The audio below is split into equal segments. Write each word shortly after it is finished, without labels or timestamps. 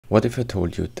What if I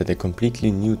told you that a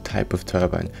completely new type of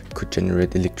turbine could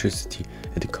generate electricity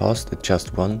at a cost at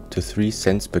just 1 to 3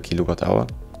 cents per kilowatt hour?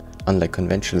 Unlike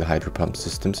conventional hydropump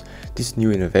systems, this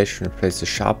new innovation replaces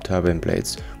sharp turbine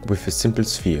blades with a simple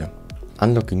sphere,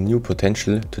 unlocking new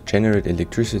potential to generate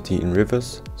electricity in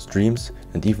rivers, streams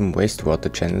and even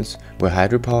wastewater channels where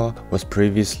hydropower was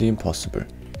previously impossible.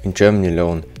 In Germany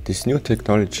alone, this new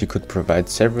technology could provide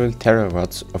several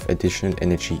terawatts of additional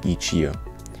energy each year,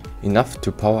 enough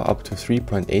to power up to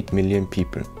 3.8 million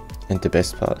people. And the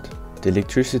best part, the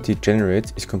electricity it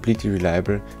generates is completely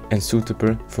reliable and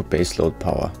suitable for baseload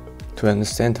power. To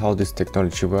understand how this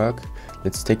technology works,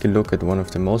 let's take a look at one of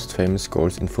the most famous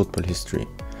goals in football history,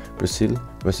 Brazil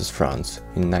versus France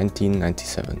in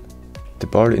 1997. The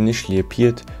ball initially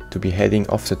appeared to be heading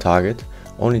off the target,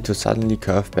 only to suddenly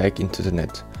curve back into the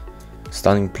net,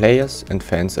 stunning players and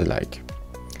fans alike.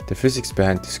 The physics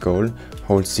behind this goal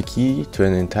holds the key to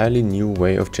an entirely new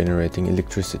way of generating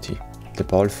electricity. The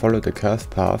ball followed a curved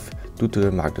path due to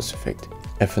the Magnus effect,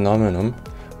 a phenomenon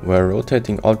where a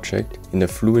rotating object in a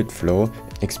fluid flow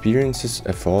experiences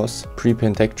a force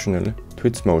perpendicular to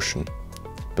its motion.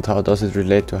 But how does it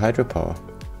relate to hydropower?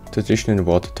 Traditional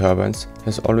water turbines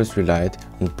has always relied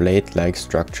on blade-like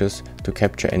structures to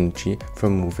capture energy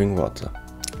from moving water.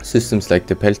 Systems like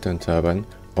the Pelton turbine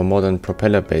or modern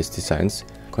propeller-based designs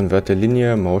convert the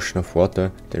linear motion of water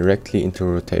directly into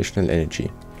rotational energy.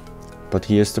 But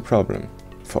here's the problem.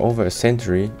 For over a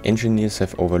century, engineers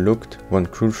have overlooked one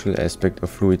crucial aspect of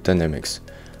fluid dynamics: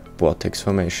 vortex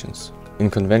formations. In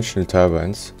conventional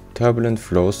turbines, turbulent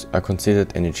flows are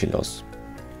considered energy loss.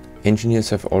 Engineers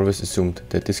have always assumed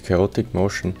that this chaotic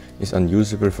motion is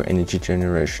unusable for energy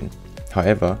generation.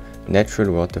 However,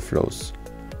 natural water flows,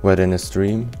 whether in a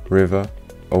stream, river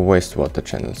or wastewater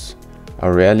channels,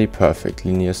 are rarely perfect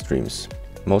linear streams.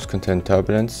 Most contain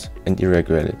turbulence and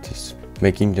irregularities,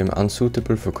 making them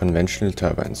unsuitable for conventional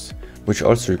turbines, which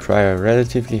also require a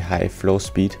relatively high flow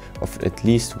speed of at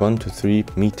least 1 to 3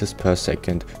 meters per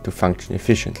second to function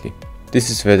efficiently.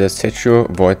 This is where the Setur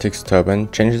Vortex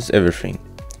Turbine changes everything.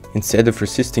 Instead of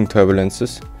resisting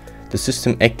turbulences, the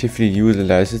system actively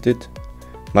utilizes it,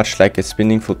 much like a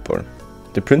spinning football.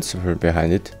 The principle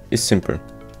behind it is simple.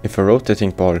 If a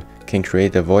rotating ball can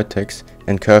create a vortex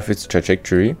and curve its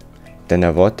trajectory, then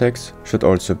a vortex should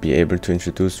also be able to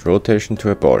introduce rotation to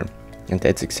a ball, and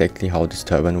that's exactly how this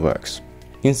turbine works.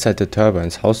 Inside the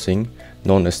turbine's housing,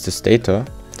 known as the stator,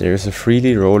 there is a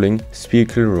freely rolling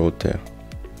spherical rotor.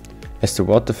 As the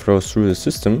water flows through the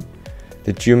system,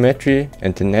 the geometry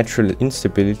and the natural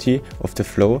instability of the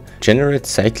flow generate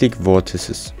cyclic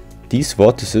vortices. These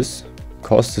vortices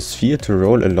cause the sphere to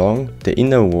roll along the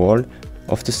inner wall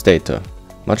of the stator,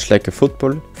 much like a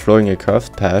football flowing a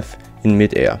curved path in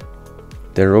mid-air.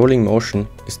 The rolling motion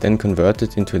is then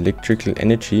converted into electrical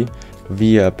energy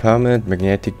via a permanent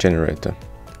magnetic generator.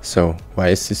 So, why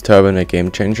is this turbine a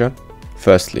game changer?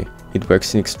 Firstly, it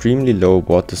works in extremely low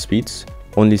water speeds.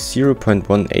 Only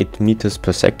 0.18 meters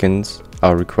per second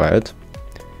are required.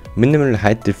 Minimal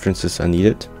height differences are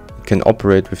needed. It can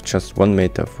operate with just 1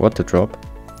 meter of water drop.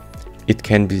 It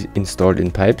can be installed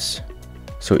in pipes,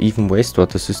 so even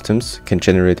wastewater systems can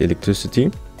generate electricity.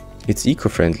 It's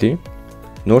eco-friendly,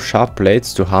 no sharp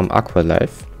blades to harm aqua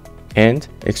life, and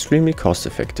extremely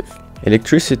cost-effective.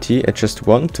 Electricity at just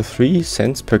 1 to 3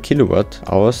 cents per kilowatt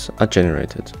hours are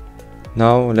generated.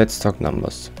 Now let's talk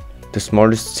numbers. The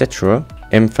smallest Setur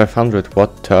M500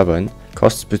 watt turbine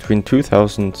costs between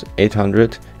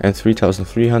 2,800 and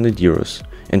 3,300 euros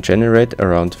and generate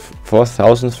around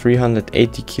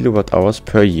 4,380 kilowatt hours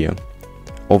per year.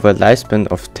 Over a lifespan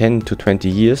of 10 to 20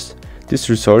 years, this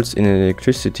results in an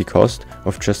electricity cost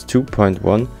of just 2.1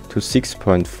 to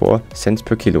 6.4 cents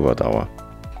per kilowatt hour.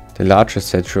 The larger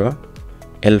Setur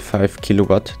L5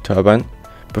 kilowatt turbine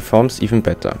performs even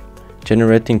better,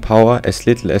 generating power as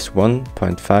little as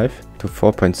 1.5 to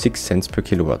 4.6 cents per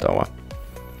kilowatt hour.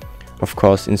 Of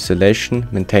course, installation,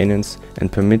 maintenance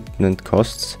and permanent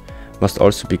costs must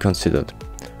also be considered.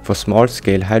 For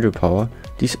small-scale hydropower,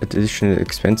 these additional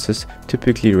expenses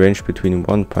typically range between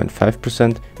 1.5%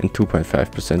 and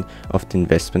 2.5% of the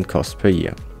investment cost per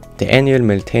year. The annual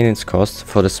maintenance costs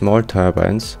for the small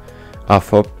turbines are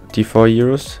 44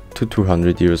 euros to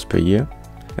 200 euros per year,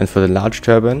 and for the large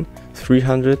turbine,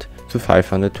 300 to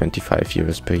 525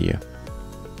 euros per year.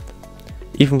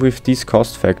 Even with these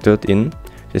costs factored in,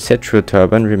 the Setur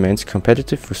turbine remains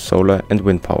competitive with solar and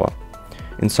wind power.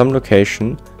 In some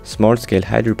locations, small-scale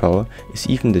hydropower is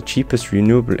even the cheapest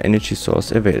renewable energy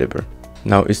source available.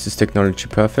 Now, is this technology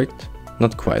perfect?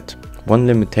 Not quite. One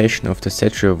limitation of the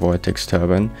Setur Vortex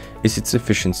turbine is its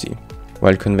efficiency.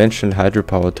 While conventional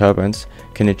hydropower turbines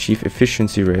can achieve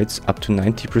efficiency rates up to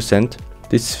 90%,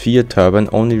 this sphere turbine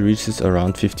only reaches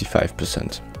around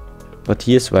 55%. But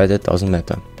here's why that doesn't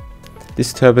matter.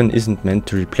 This turbine isn't meant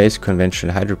to replace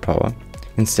conventional hydropower.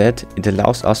 Instead, it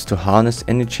allows us to harness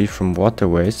energy from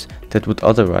waterways that would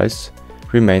otherwise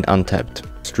remain untapped.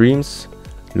 Streams,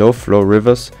 low-flow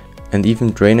rivers, and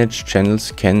even drainage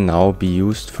channels can now be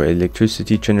used for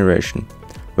electricity generation,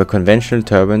 where conventional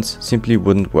turbines simply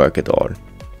wouldn't work at all.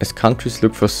 As countries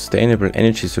look for sustainable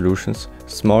energy solutions,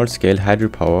 small-scale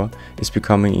hydropower is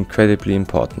becoming incredibly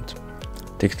important.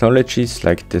 Technologies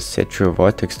like the Setur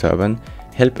Vortex Turbine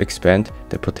help expand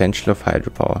the potential of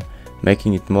hydropower,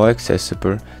 making it more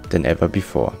accessible than ever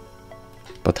before.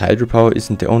 But hydropower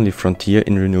isn't the only frontier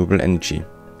in renewable energy.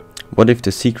 What if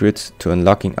the secret to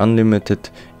unlocking unlimited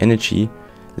energy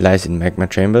lies in magma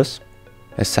chambers?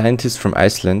 A scientist from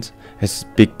Iceland has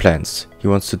big plans. He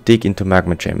wants to dig into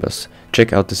magma chambers.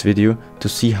 Check out this video to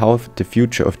see how the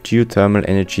future of geothermal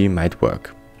energy might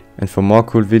work. And for more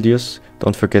cool videos,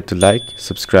 don't forget to like,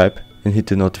 subscribe and hit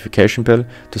the notification bell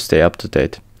to stay up to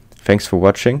date. Thanks for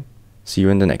watching. See you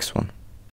in the next one.